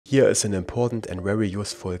Here is an important and very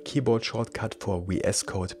useful keyboard shortcut for VS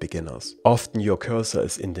Code beginners. Often your cursor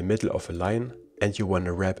is in the middle of a line and you want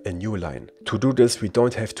to wrap a new line. To do this, we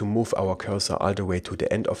don't have to move our cursor all the way to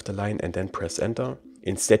the end of the line and then press enter.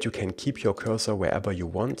 Instead, you can keep your cursor wherever you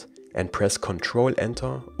want and press Ctrl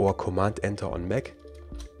Enter or Command Enter on Mac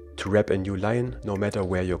to wrap a new line no matter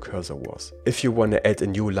where your cursor was. If you want to add a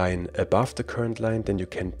new line above the current line, then you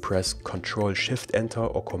can press Ctrl Shift Enter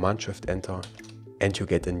or Command Shift Enter and you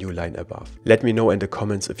get a new line above. Let me know in the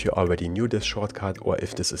comments if you already knew this shortcut or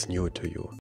if this is new to you.